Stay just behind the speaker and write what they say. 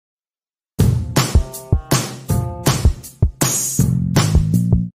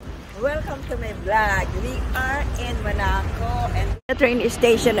vlog. We are in Monaco and the train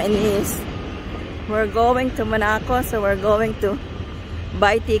station is we're going to Monaco, so we're going to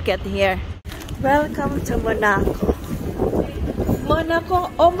buy ticket here. Welcome to Monaco.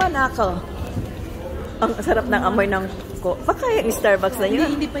 Monaco, oh Monaco. Ang sarap ng amoy ng ko. Baka yung Starbucks na yun.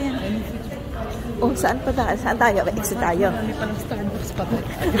 Hindi pa yan. Oh, saan pa tayo? Saan tayo? Exit tayo. Hindi pa ng Starbucks pa.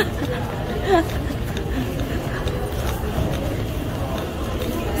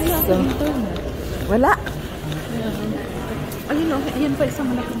 So, wala. Ayun o, ayan pa isang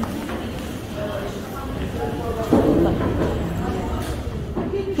malaki.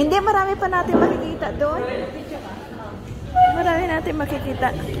 Hindi, marami pa natin makikita doon. Marami natin makikita.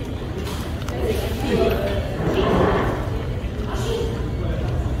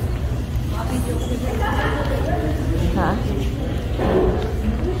 Ha?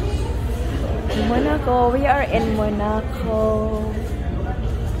 Monaco. We are in Monaco.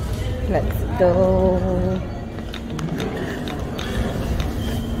 Let's go.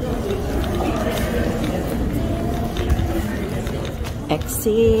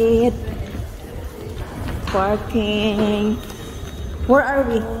 Exit. Parking. Where are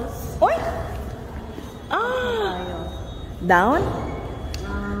we? Oy! Ah! Down?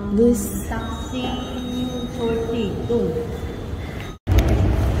 This. Taxi 42.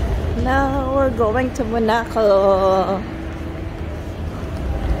 Now we're going to Monaco.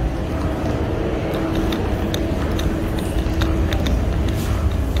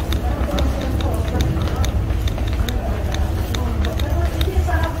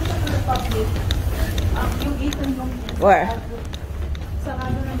 Where?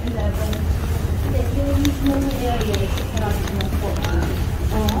 Sarado ng 11. Yung mismong area, sarado ng 14.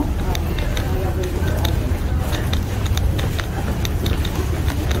 Oo.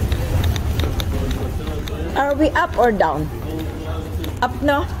 Are we up or down? Up,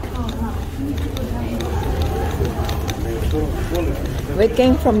 no? We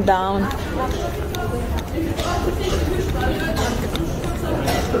came from down.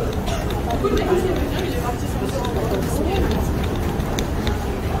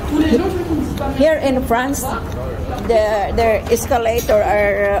 Here in France, their escalator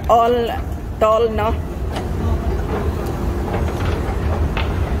are all tall, no?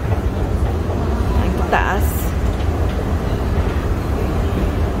 Ang taas.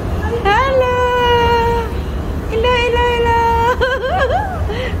 Hello! Hello, hello, hello!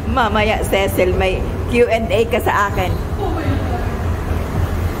 Mamaya, Cecil, may Q&A ka sa akin.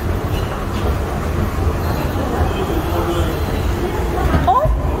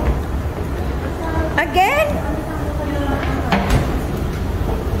 Again?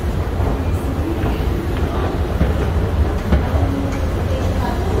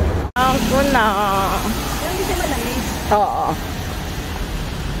 Ako na. Oo.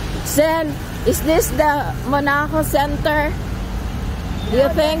 Sen, is this the Monaco Center? Do you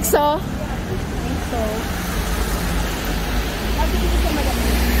think so? I think so.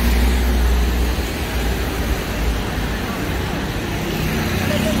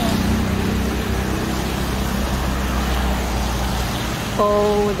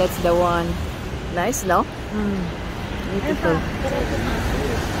 Oh, that's the one. Nice, no? Beautiful.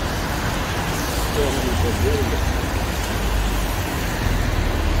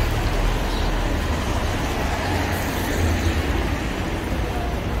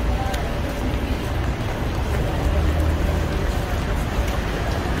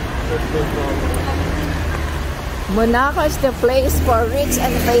 Monaco is the place for rich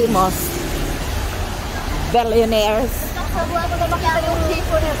and famous billionaires. Sa buwan ko na makita yung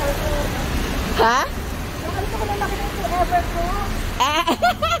seafood ever ko. Ha? Nakita ko na makita yung ever ko.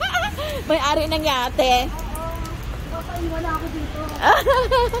 May-ari ng yate. Nakaiwan ako dito.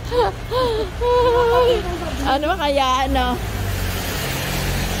 Ano kaya, ano?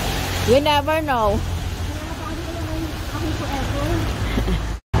 You never know.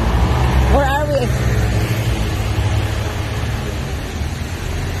 Where are we?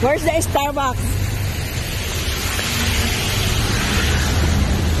 Where's the Starbucks?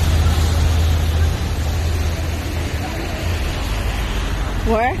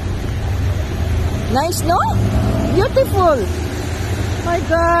 Where? Nice, no? Beautiful. My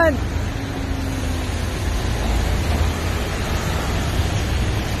God.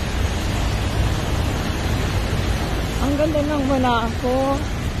 Ang ganda ng Monaco.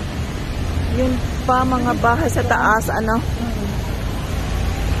 Yun pa, mga bahay sa taas, ano?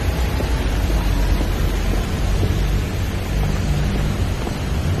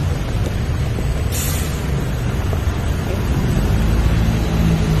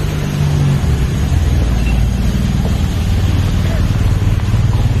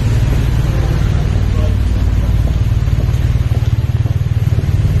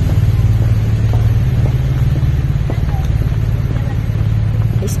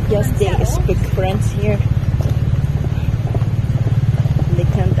 it's just they speak French here. They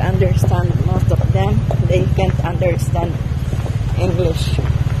can't understand, most of them. They can't understand English.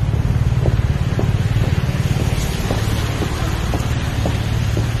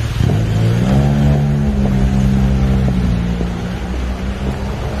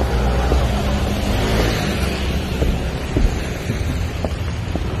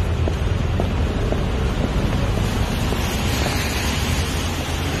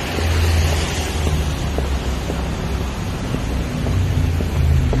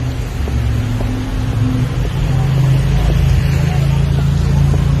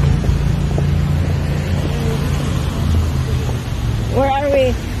 Where are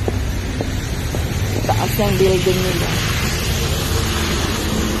we? Taas ng building nila.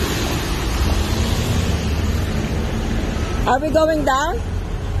 Are we going down?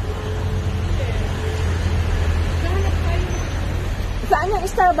 Saan yung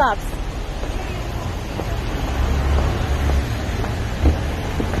Starbucks?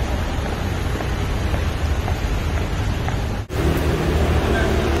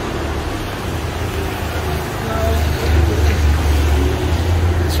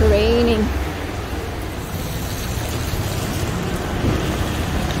 Raining.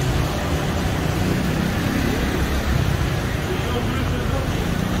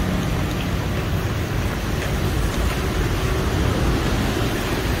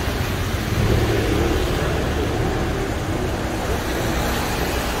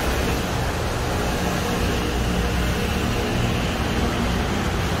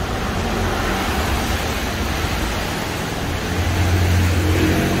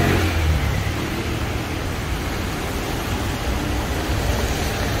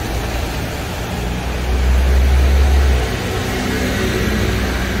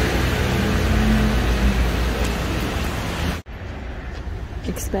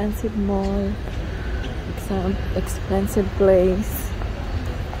 Expensive mall, expensive place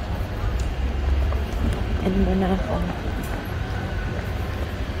in Monaco.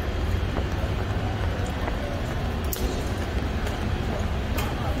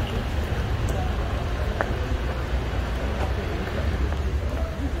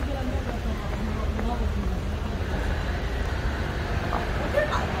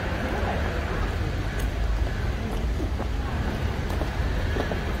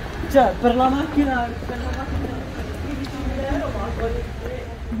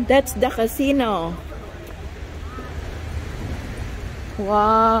 That's the casino.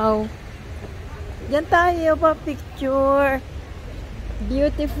 Wow. Diyan tayo pa picture.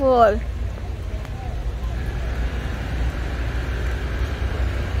 Beautiful.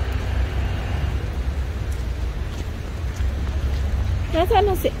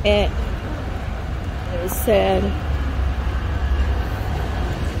 Nasaan na si Sel?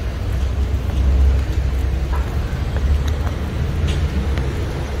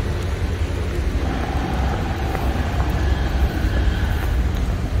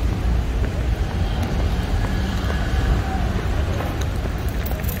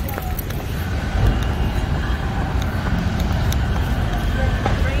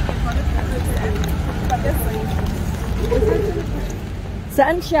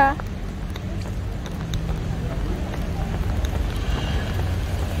 Saan siya?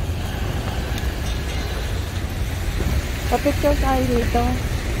 Pa-picture tayo dito.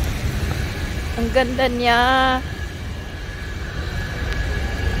 Ang ganda niya.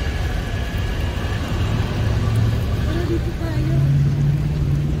 Dito tayo.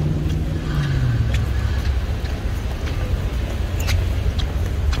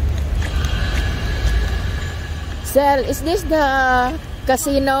 Sel, is this the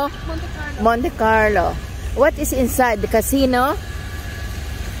casino? Monte Carlo. Monte Carlo. What is inside the casino?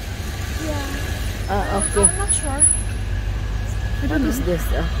 Yeah. Okay. I'm not sure. What is this?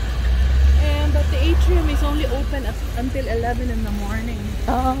 And the atrium is only open until 11 in the morning.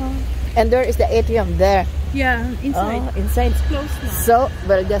 Oh, and there is the atrium there. Yeah, inside. Oh, inside. It's closed now. So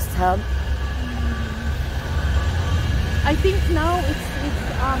we'll just have. I think now it's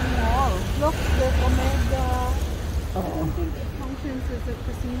mall. Look, there's Omega. I don't think it functions as a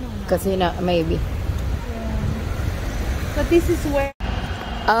casino now. Casino, maybe. Yeah. But this is where.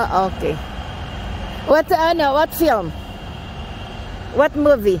 Okay. What film? What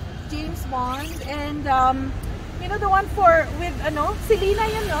movie? James Bond and you know the one with Selena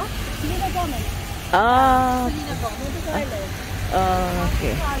yun, no? Selena Gomez. Selena Gomez.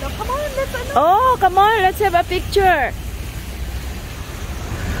 Okay. Come on, let's Oh, come on, let's have a picture.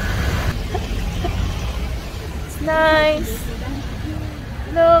 It's nice.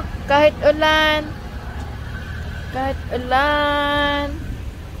 Look, kahit ulan.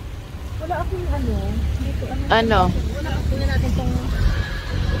 Wala akong ano. Dito, Ano? Wala akong natin tong...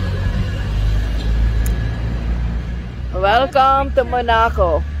 Welcome to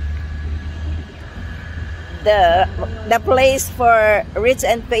Monaco. The place for rich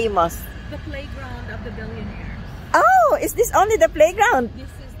and famous. The playground of the billionaires. Oh, is this only the playground?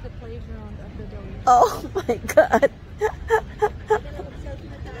 This is the playground of the billionaires. Oh my God.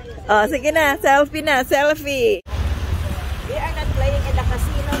 Oh, sige na, selfie na, selfie. We are not playing in the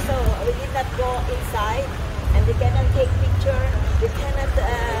casino, so we did not go inside, and we cannot take picture. We cannot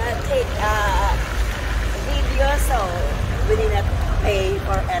take video, so we did not pay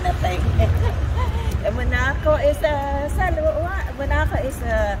for anything. Monaco is a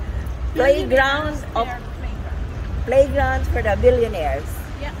playground of playground for the billionaires.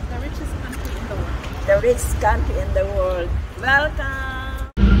 Yeah, the richest country in the world. The richest country in the world. Welcome.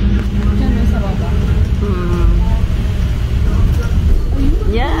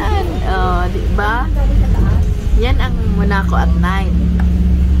 Yan, oh, di ba? Yan ang Monaco at night.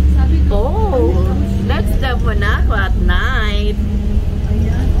 Oh, that's the Monaco at night.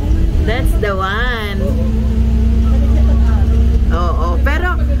 That's the one. Oo,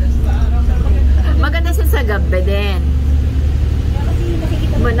 pero maganda siya sa gabi din.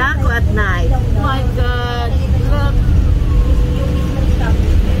 Monaco at night. Oh my God. Look.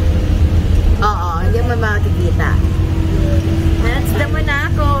 Oo, hindi mo makikita. That's the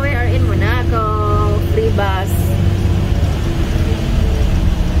Monaco. We are in Monaco. Free bus.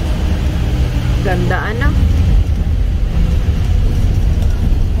 Ganda, ano?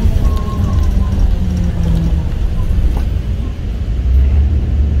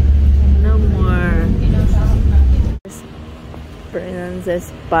 No more. Princess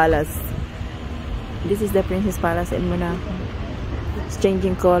Palace. This is the Princess Palace in Monaco. It's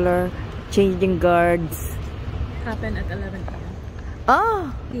changing color, changing guards. Happen at 11 p.m. Oh!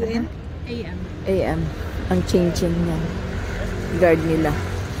 PM? AM. AM. Ang changing niya. Guard nila.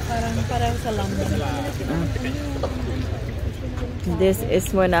 Parang sa London. This is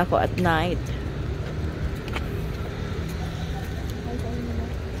Monaco at night.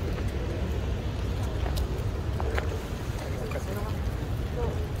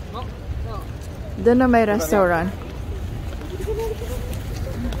 Doon na may restaurant.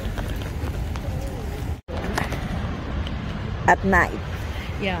 At night.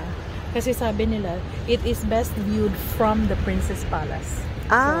 Yeah. Kasi sabi nila, it is best viewed from the Princess Palace.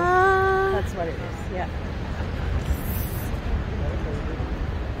 So, that's what it is. Yeah.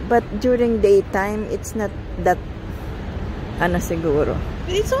 But during daytime, it's not that ano siguro.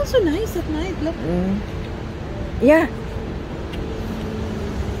 It's also nice at night. Look. Yeah.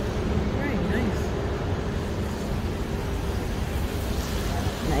 Very nice.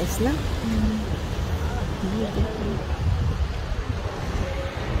 Nice na. Beautiful.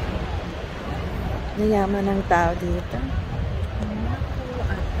 Nayaman ang tao dito.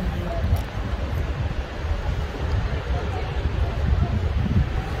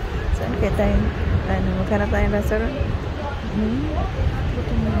 Saan kaya tayo? Ano, maghanap tayong restaurant?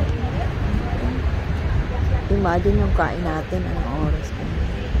 Imagine yung kain natin. Anong oras pa?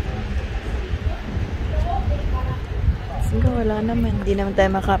 Sige, wala naman. Hindi naman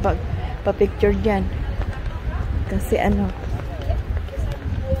tayo makapag-picture dyan. Kasi ano,